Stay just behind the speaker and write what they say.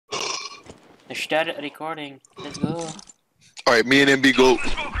I started recording. Let's go. Alright, me and MB go.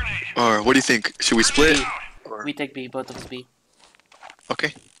 Or what do you think? Should we split? B. Or... We take B, both of us B.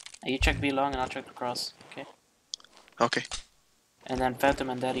 Okay. You check B long and I'll check the cross. Okay. Okay. And then Phantom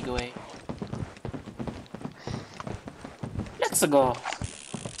and Daddy go A. Let's go.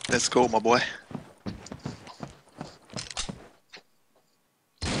 Let's go, my boy.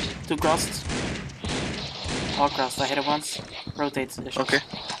 Two crossed. All crossed. I hit it once. Rotate. Okay.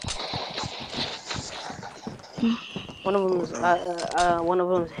 One of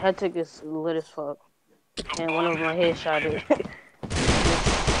them's head tick is lit as fuck, and one of them headshot it.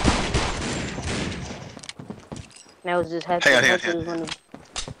 Now it's just head tick. Hang on.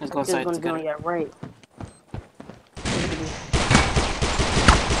 Let's go inside gonna be on together. your right.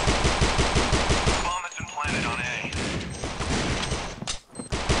 Bomb has been planted on A.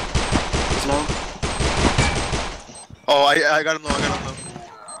 He's low. Oh, I got him low.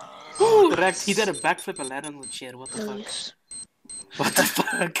 Ooh, wrecked. He did a backflip and landed on the chair. What the fuck? What the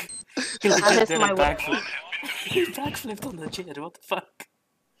fuck? He legit did a backflip. He backflipped on the chair. What the fuck?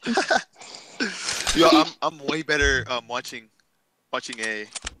 Yo, I'm way better watching A.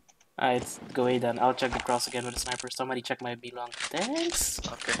 Alright, go A then. I'll check the cross again with a sniper. Somebody check my B long. Thanks.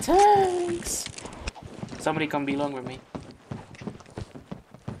 Okay. Thanks. Somebody come B long with me.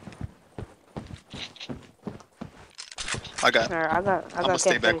 I got. I'm gonna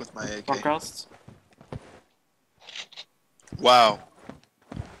stay back with my AK. One crossed. Wow.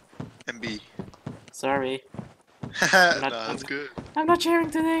 MB. Sorry. Nah, that's good. I'm not sharing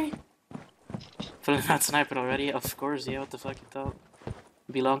today. Feeling not sniping already? Of course, yeah. What the fuck you thought?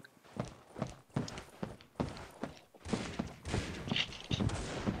 B long.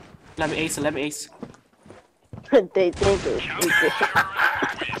 Let me ace. They think it's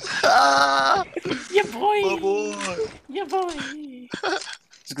Yeah, boy. My boy. Yeah, boy.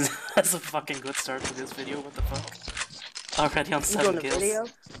 That's a fucking good start to this video. What the fuck? Already on 7 kills. video?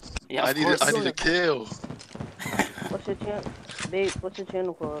 Yeah, I of need course. a kill. What's your channel? Babe, what's your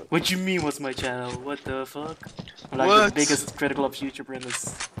channel called? What you mean? What's my channel? What the fuck? I'm like What? the biggest critical of YouTuber in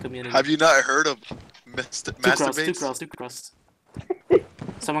this community. Have you not heard of Master Two cross.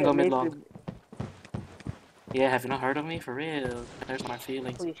 Someone go mid long. Yeah, have you not heard of me? For real. There's my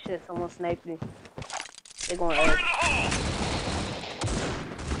feelings. Holy shit, someone sniped me. They gonna add.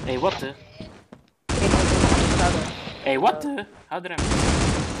 Hey, what the? Hey, what the? How did I miss?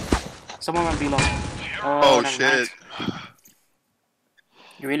 Someone went below. Oh never shit. mind.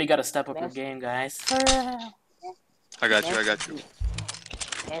 You really gotta step up your game, guys. I got you.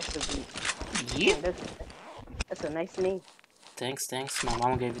 Masturbate. Yeah. That's a nice name. Thanks. My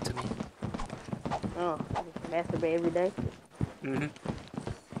mom gave it to me. Oh, masturbate every day. Mm-hmm.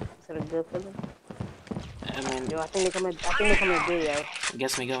 Is that a good feeling? I mean, Yo, I think they come in big, yo.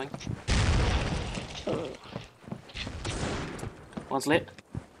 guess me going. One's lit.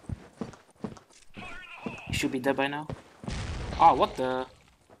 He should be dead by now. Oh, what the?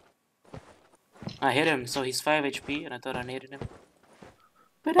 I hit him, so he's 5 HP, and I thought I needed him.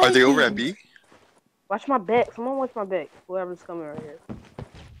 But Are they over at B? Watch my back. Someone watch my back. Whoever's coming right here.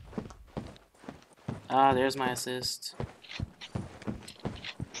 Ah, there's my assist.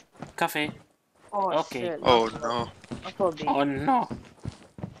 Cafe. Oh, Okay. shit. Oh no. I thought B. Oh no.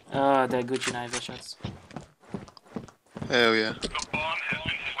 They're Gucci knife shots. Hell yeah. The bomb has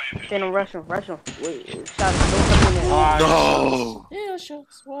been planted. Phantom, rush him. Wait, shot. Don't come in there. No. Yeah,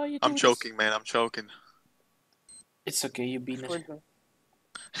 shots. Why are you doing I'm choking, man. I'm choking. It's okay, you beat it.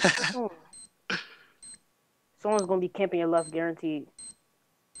 Someone's gonna be camping your left, guaranteed.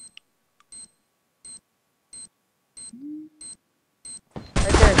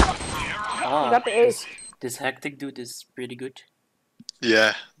 Right there. Ah, You got the ace. This hectic dude is pretty good.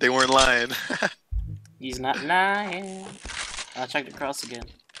 Yeah, they weren't lying. He's not lying. I'll check the cross again.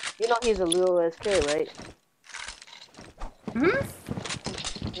 You know he's a little SK, right? Hmm?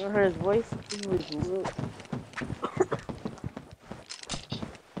 You ever heard his voice? He was little.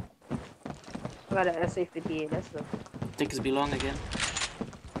 I got an SA-58. That's the. Think it's belong again.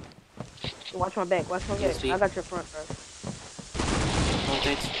 Watch my back. Watch my back. Yes, I got your front, bro.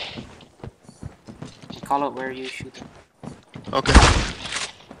 Rotate. Call out where you shoot. Okay.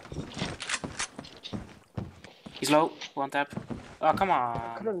 He's low. One tap. Oh, come I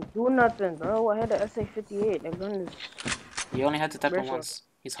on. couldn't do nothing, bro. I had the SA-58. That gun is. You only had to tap him Where's once.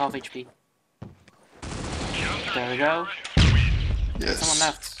 He's half HP. There we go. Yes. Someone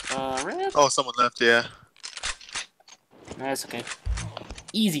left. Red? Oh, someone left. Yeah. No, it's okay.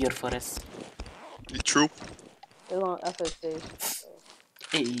 Easier for us. True. They're on FSA.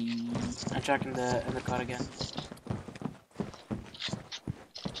 Hey, I'm checking in the car again.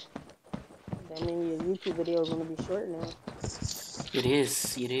 mean, your YouTube video is gonna be short now. It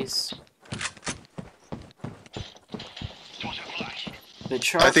is. It is. But I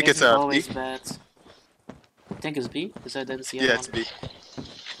sharp think it's isn't B. always bad. I think it's B, because I didn't see Yeah, anyone. it's B.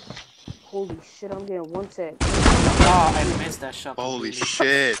 Holy shit, I'm getting one tag. Oh, I missed that shot. Holy completely.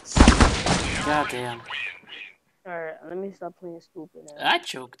 shit. God damn. Alright, let me stop playing stupid now. I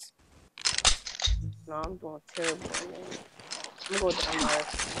choked. No, I'm doing terrible right now. I'm gonna go to MR.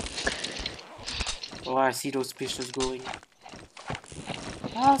 Oh, I see those pictures going.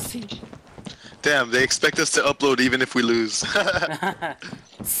 I'll see. Damn, they expect us to upload even if we lose.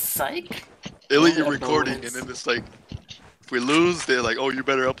 Psych? Illy, you're Upload recording, wins. and then it's like, if we lose, they're like, oh, you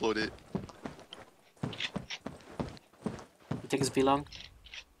better upload it. You think it's B long?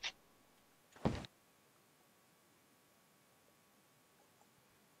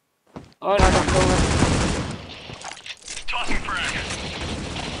 Oh, no, no. Tossing frag.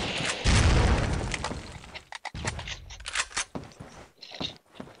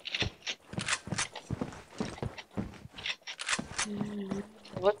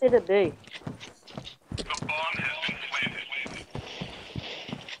 What's it a be? The bomb has been planted.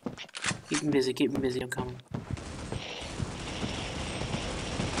 Keep me busy, I'm coming.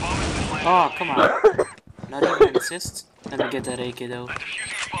 Bomb has been planted. Oh, come on. Not even an assist? Let me get that AK though.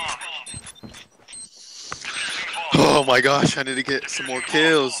 Defusing bomb. Oh my gosh, I need to get some more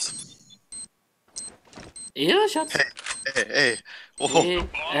kills. Ew, shots. Hey. Oh, Hey,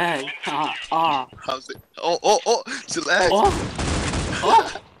 hey, how's it? Oh, chillax.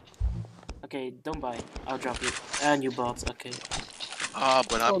 Oh. Okay, don't buy. I'll drop it. And you bought, okay.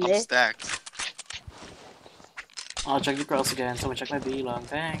 But I'm stacked. I'll check the cross again, someone check my B long,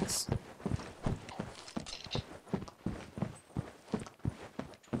 thanks.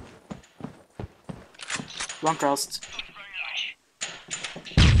 One crossed.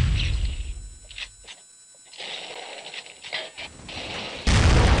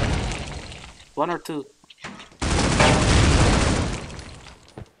 One or two?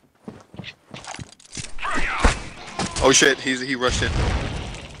 Oh shit, he rushed in.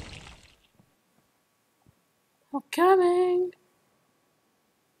 I'm coming.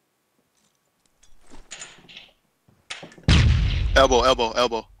 Elbow.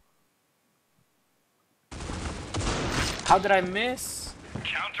 How did I miss?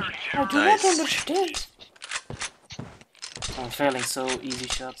 Counter I do Nice. not understand. I'm failing so easy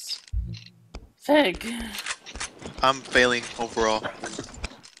shots. Fig. I'm failing overall.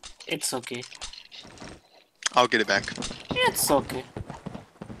 It's okay. I'll get it back. It's okay.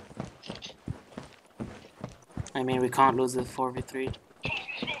 I mean, we can't lose the 4v3.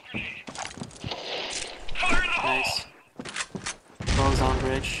 Nice. Balls on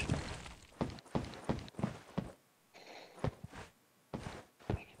bridge.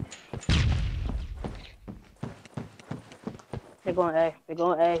 They're going A. They're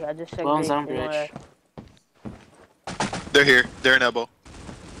going A. I just checked Balls B. on They're going A. bridge. They're here. They're in elbow.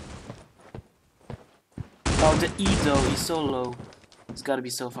 Oh, the E though, he's so low. It's gotta be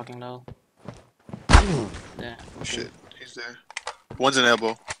so fucking low. There. Oh shit, he's there. One's in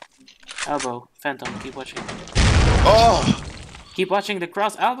elbow. Elbow. Phantom, keep watching. Oh! Keep watching the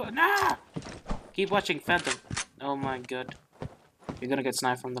cross. Elbow. Nah! Keep watching Phantom. Oh my god. You're gonna get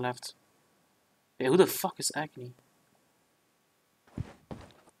sniped from the left. Hey, who the fuck is Agni?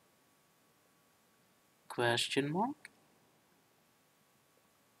 Question mark?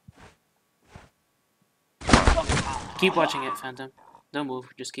 Keep watching it, Phantom. Don't move,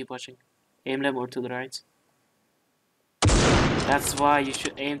 just keep watching. Aim left or to the right. That's why you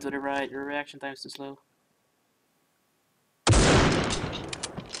should aim to the right. Your reaction time's too slow.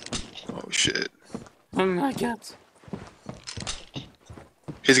 Oh shit. Oh my god.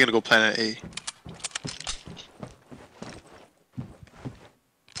 He's gonna go planet A.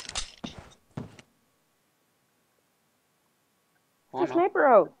 Oh, The no. sniper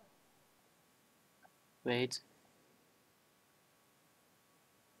out. Wait.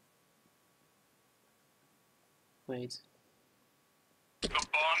 Wait. The bomb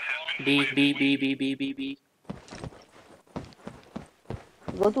has been B.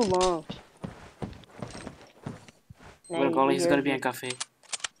 Go too long. What a goal, he's gonna be in cafe.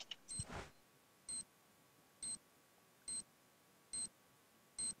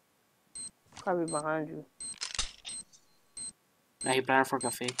 Probably behind you. Nah, he planned for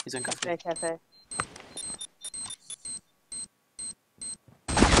cafe. He's in cafe. Cafe.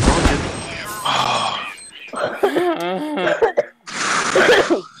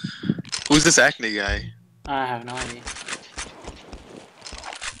 Who's this Acne guy? I have no idea.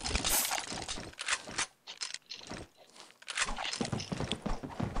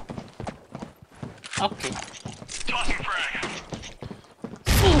 Okay. Tossing frag.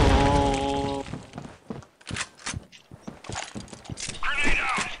 Oh. Grenade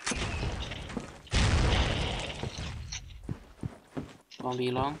out. Won't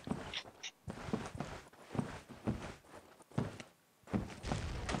be long.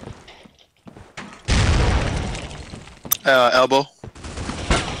 Elbow.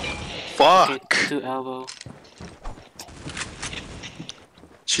 Fuck. Okay, 2 elbow.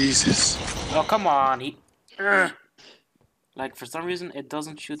 Jesus. Oh, come on. He. Like, for some reason, it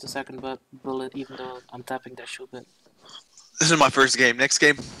doesn't shoot the second bullet, even though I'm tapping that shoot button. This is my first game. Next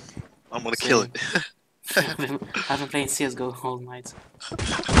game, I'm gonna kill it. I've been playing CSGO all night.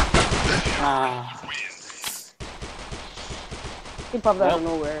 Ah. He popped out of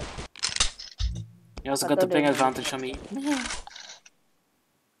nowhere. You also got the ping advantage on me.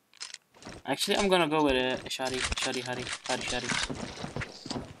 Actually, I'm gonna go with a Shadi.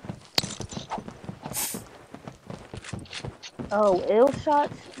 Oh, ill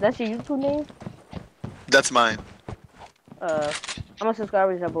shots? That's your YouTube name? That's mine. How much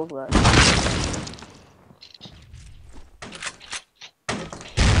subscribers y'all both got?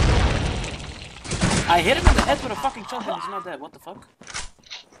 I hit him in the head with a fucking shotgun. He's not dead. What the fuck?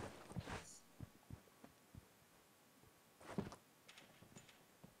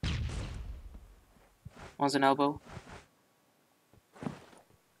 One's an elbow.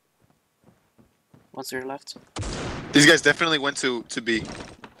 One's to your left. These guys definitely went to B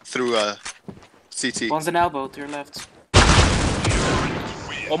through CT. One's an elbow to your left.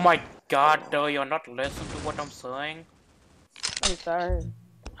 Oh my god, though, you're not listening to what I'm saying. I'm sorry.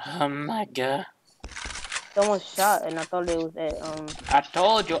 Oh my god. Someone shot and I thought it was at I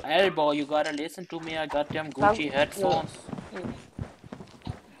told you, elbow, you gotta listen to me. I got them Gucci headphones.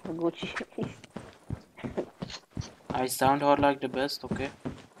 Gucci. I sound hard like the best, okay?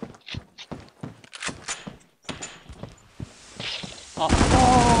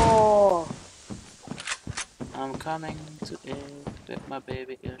 Oh! I'm coming to it with my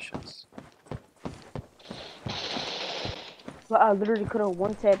baby earshot. But I literally could have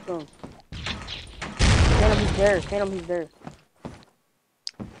one-tapped him. Phantom, he's there. Phantom, he's there.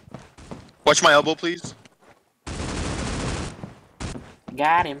 Watch my elbow, please.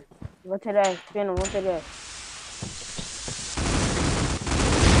 Got him. Run to that. Phantom, run to that.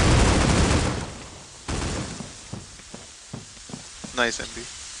 Nice, MB.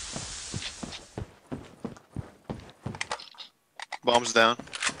 Bombs down.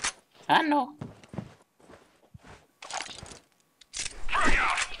 I know.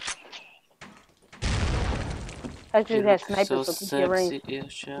 Actually, that sniper, so keep your range.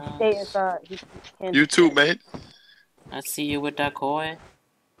 earshot. Stay inside. He can't You too, mate. I see you with that koi.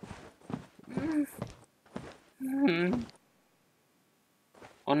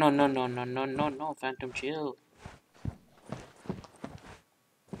 Oh no, Phantom, chill.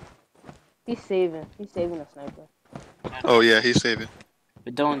 He's saving. He's saving a sniper. Oh yeah, he's saving.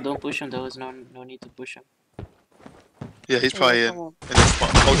 But don't push him. There was no need to push him. Yeah, he's probably in this spot.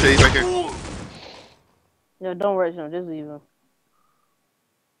 Oh shit, he's right here. No, don't rush him. Just leave him.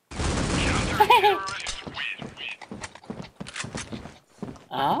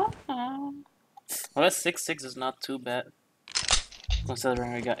 Well, 6-6 is not too bad.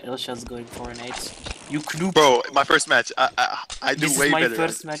 Considering we got Ilshas going 4-8. You knoop. Bro, my first match. I do This way is my better.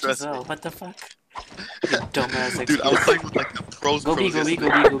 first match as well. What the fuck? You dumbass. Dude, I was playing with like the pros. Go B.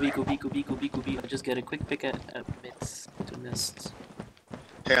 I'll just get a quick pick at mid to mist.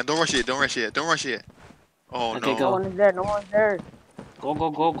 Hey, don't rush it. Don't rush it. Don't rush it. Oh Okay, no. go. No one is there. No one's there. Go. No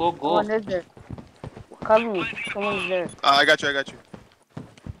one is there. Cover me. Someone is there. I got you. I got you.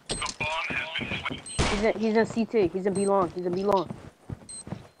 The bomb has been He's in CT. He's in B long. He's in B long.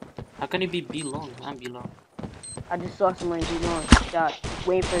 How can he be B long? I'm B long. I just saw someone in B long. Shot.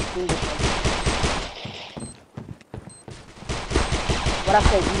 Wait for his team to come. What I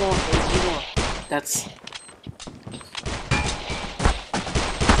said, B long. B long. That's.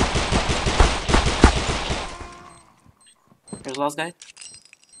 There's last guy.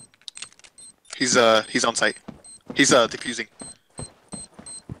 He's on site. He's defusing.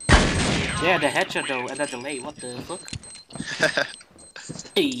 Yeah, the headshot though, and the delay. What the fuck?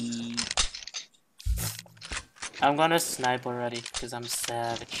 Hey. I'm gonna snipe already because I'm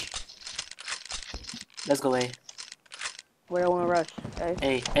savage. Let's go A. Where I want to rush.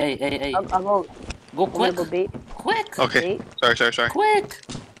 Okay. Hey. I'll go. Go quick. Go bait. Quick. Okay. Bait. Sorry. Quick.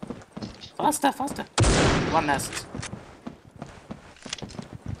 Faster. One nest.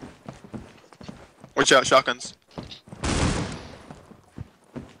 Watch out, shotguns.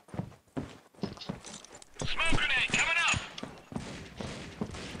 smoke grenade coming up.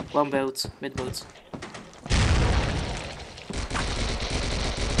 One boat. Mid boat.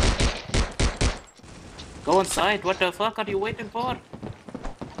 Go inside. What the fuck are you waiting for?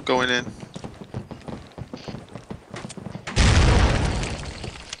 Going in.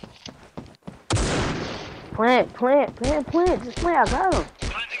 Plant. Just plant. I got him.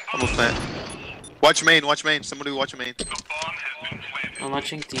 I'm gonna plant. Watch main. Watch main. Somebody watch main. The bomb has been planted. I'm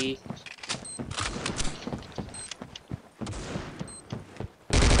watching T.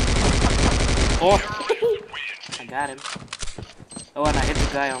 Oh! I got him. Oh, and I hit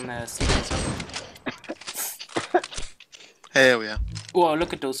the guy on the secret zone. Hell yeah. Whoa,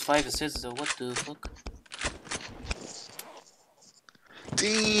 look at those 5 assists though. What the fuck?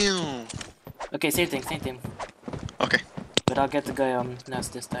 Damn. Okay, same thing. Okay. But I'll get the guy on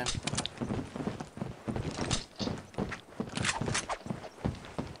nest this time.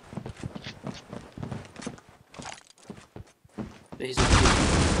 But he's not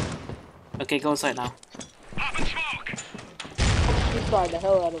good. Okay, go inside now. Pop and smoke. He fired the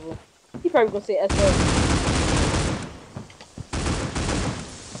hell out of him. He probably gonna say SS.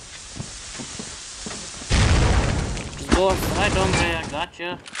 Just go inside, hombre. I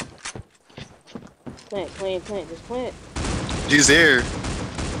gotcha. Plant. Just plant. He's there.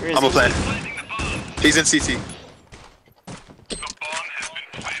 Where is I'm gonna he? plant. Planting the bomb. He's in CT. The bomb has been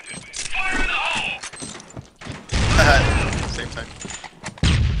planted. Fire in the hole. Same time.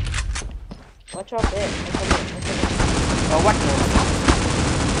 Watch out there. Oh, what the?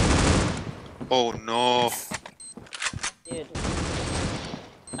 Oh no. Yeah, just...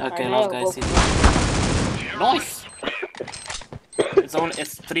 Okay, Alright, last now guy go CT. Nice!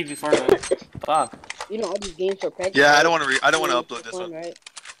 It's 3 before though. Fuck. You know all these games for practice. Yeah, I right? don't want to. I don't want to upload this one. Right?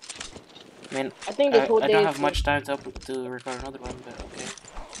 I mean, I think this whole I day don't is have for- much time to record another one, but okay.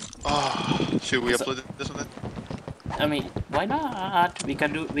 Oh, should we So- upload this one then? I mean, why not? We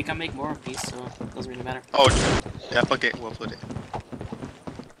can make more of these, so it doesn't really matter. Oh, yeah. Fuck it. We'll upload it.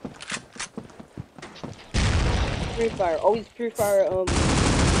 Purifier. Always purifier.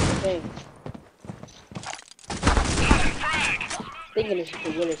 Thing. Thinking this is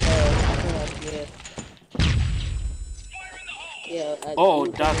the winner's yeah. Yeah. Oh,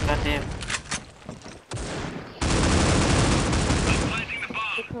 duck, goddamn. Planting the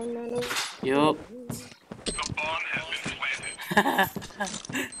bomb. Yup. The bomb has been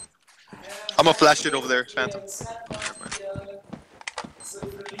planted. I'm gonna flash it over there, Phantom.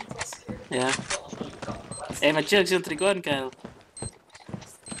 Yeah. Hey, ma chill un tricone, Kyle.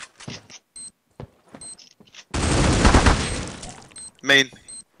 Main.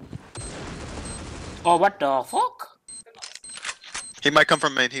 Oh, what the fuck? He might come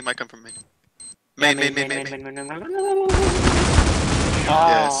from main. Main. Oh,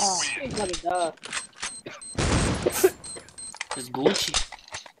 Yes. He's gonna die. it's Gucci.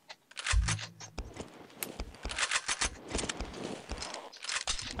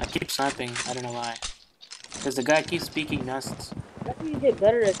 I keep sniping, I don't know why. Because the guy keeps peeking nests. How do you get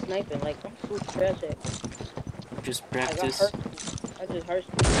better at sniping? Like, I'm so trash at it. Just Like, practice. I just hurt.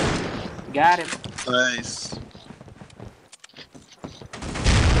 Got him. Nice.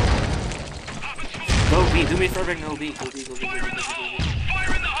 Go B, do me a favor, no B. Go B. Fire in the hole.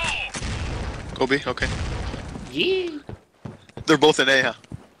 Go B. Okay. Yeah. They're both in A, huh?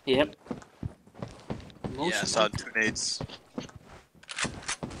 Yep. Yeah, I saw 2 nades.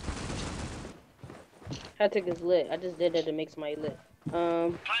 Hat-trick is lit. I just did that to make somebody lit.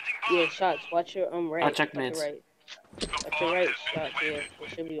 Planting Yeah, bomb. shots. Watch your right. I'll check Watch your mids. right. The Watch your bomb right has been shot. Yeah, planted. it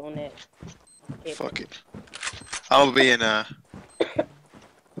should be on that. Okay, Fuck it. I'll be in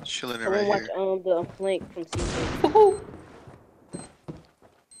chilling it I'm right gonna watch here. the flank from CJ.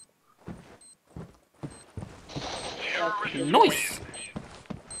 Nice.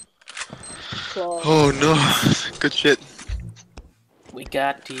 Claw. Oh no. Good shit. We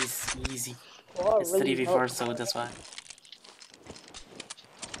got these easy. Claw It's really 3v4, helped. so that's why.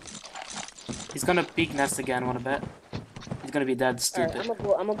 He's gonna peek nest again, wanna bet? He's gonna be dead Alright, stupid.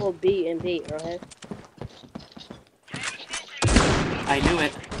 I'm gonna go B and bait, alright? I knew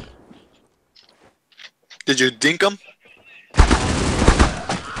it. Did you dink him?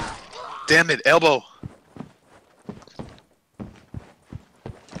 Damn it, elbow.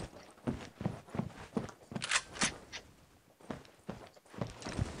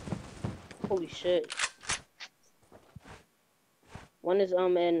 Holy shit. One is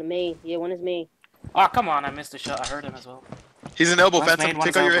in main. Yeah, one is main. Oh, come on, I missed the shot. I heard him as well. He's an elbow, One's Phantom. main,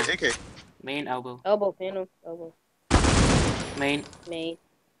 one's Take out your elbow. AK. Main elbow. Elbow, Phantom. Elbow. Main. Main.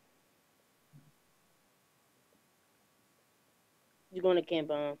 He's going to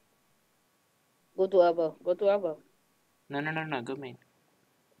camp on. Go to elbow. Go to elbow. No. Good main.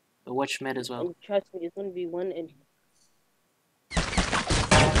 But watch mid as well. And trust me, it's going to be one in.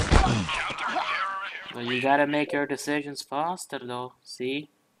 But you gotta make your decisions faster though, see?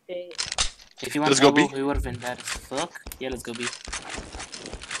 Okay. If you want Let's go elbow, B. he would've been bad as fuck. Yeah, let's go B.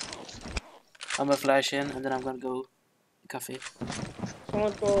 I'm gonna flash in and then I'm gonna go cafe.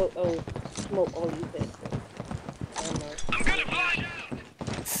 Someone throw smoke. Oh, you said smoke. Never mind. I'm gonna flash out.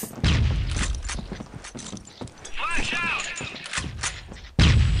 Flash out.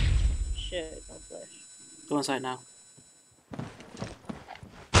 Shit, don't flash. Go inside now.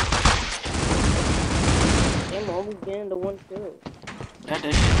 Damn, I'm always getting the one kill. That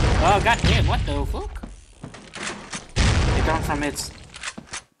shit. Oh goddamn! What the fuck? They come from it.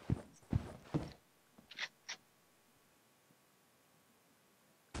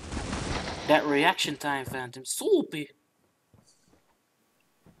 That reaction time, Phantom, soupy.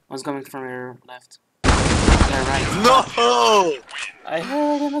 One's coming from your left. They're right. No! I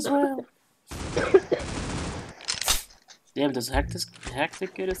heard him as well. Damn, this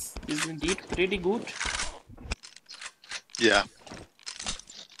hectic is indeed pretty good. Yeah.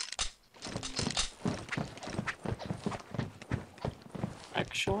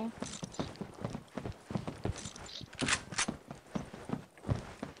 Actually.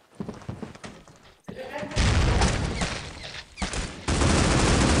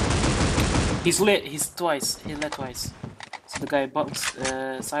 He's lit. He's twice. He lit twice. So the guy bottoms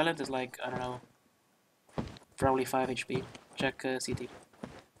silent is like, I don't know, probably 5 HP. Check CT.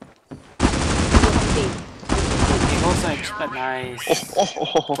 He goes like, but nice.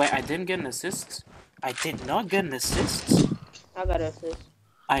 Wait, I didn't get an assist. I did not get an assist. I got an assist.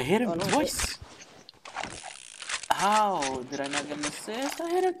 I hit him Oh, no, twice. How did I not get an assist? I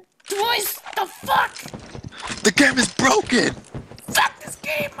hit him twice. The fuck? The game is broken! Fuck this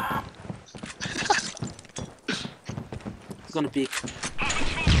game, mom. He's gonna peek.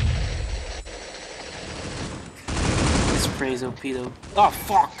 This sprays OP though. Oh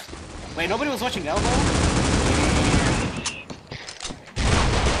fuck! Wait, nobody was watching elbow?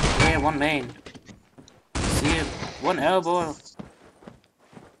 Yeah, one main. See him. One elbow.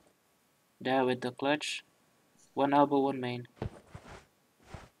 There with the clutch. One elbow, one main.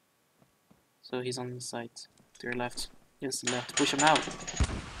 So he's on the side. To your left. Instant left. Push him out.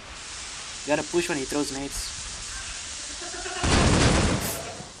 You gotta push when he throws nades.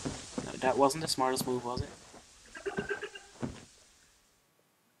 No, that wasn't the smartest move, was it?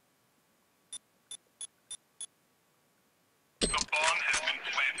 The bomb has been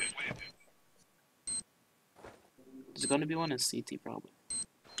planted. There's gonna be one in CT probably.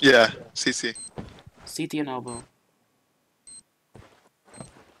 Yeah, CC. CT and elbow.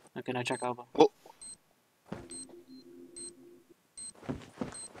 Okay, now check elbow. Oh.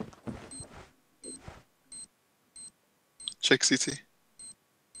 Check CT.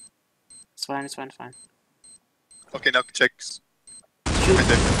 It's fine, it's fine, it's fine. Okay, now check. Shoot. Right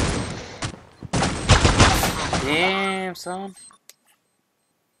there. Damn, son.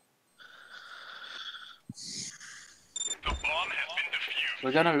 The bomb has been defused.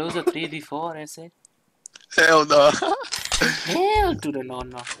 We're gonna lose a 3v4, I say. Hell no. Hell to the no.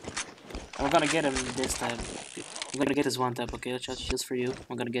 I'm gonna get him this time. I'm gonna get this one tap, okay? Just for you.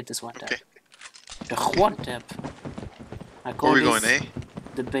 I'm gonna get this one tap. Okay. The one tap. I call Where we this going, eh?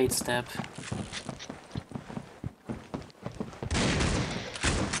 the bait step.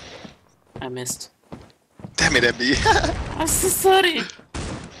 I missed. Damn it, MB. I'm so sorry.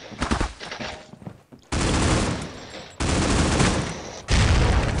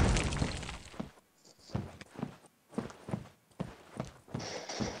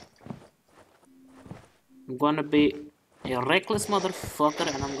 I'm gonna be a reckless motherfucker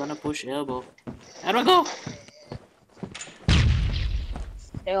and I'm gonna push elbow. There we go!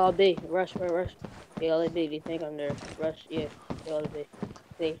 They all B. Rush. They all B. They think I'm there. Rush. Yeah. They all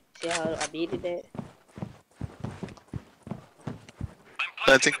B. See how I beated that?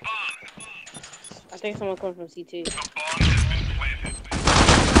 I think. I think someone come from CT. The bomb has been planted.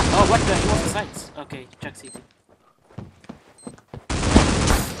 Oh, what the? He was the sights. Okay, check CT.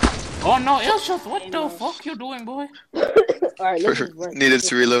 Oh no, Illshot, what the fuck you doing, boy? Alright, let's just run. Needed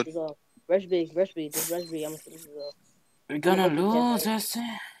to reload. Rush B. Just rush B. I'm gonna finish this off. We're gonna lose this. The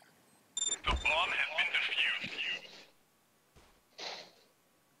bomb has been defused.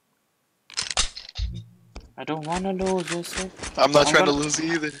 I don't wanna lose this. I'm not trying to gonna- lose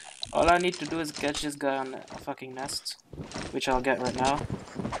either. All I need to do is catch this guy on a fucking nest, which I'll get right now.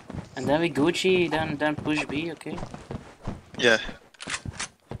 And then we Gucci, then push B, okay? Yeah.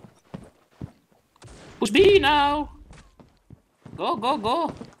 Push B now! Go!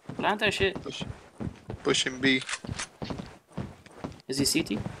 Plant that shit. Pushing B. Is he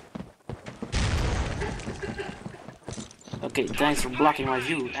CT? Okay, thanks for blocking my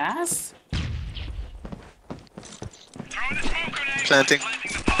view, ass. Planting.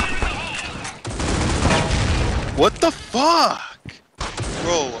 What the fuck?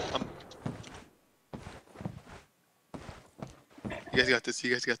 Bro, You guys got this,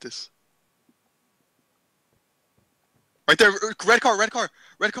 you guys got this. Right there, red car.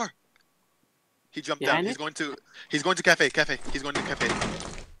 He jumped down. He's going to cafe. He's going to cafe.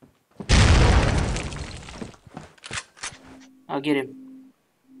 I'll get him.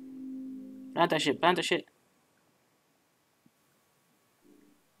 Plant that shit.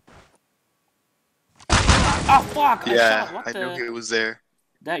 Oh fuck! Yeah, I knew he was there.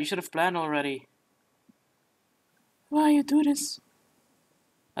 That you should have planned already. Why you do this?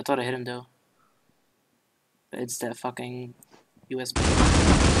 I thought I hit him though. But it's that fucking USB.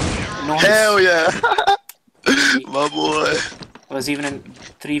 Nice. Hell yeah! My boy. I was even in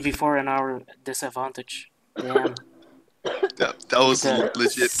 3v4 in our disadvantage. Damn. That was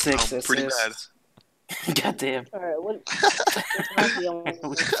legit. 6 pretty bad. Goddamn. Alright, what?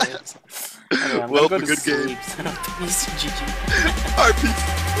 Well, good game. Peace, GG. Alright, peace.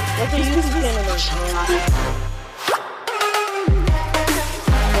 What's your YouTube channel name?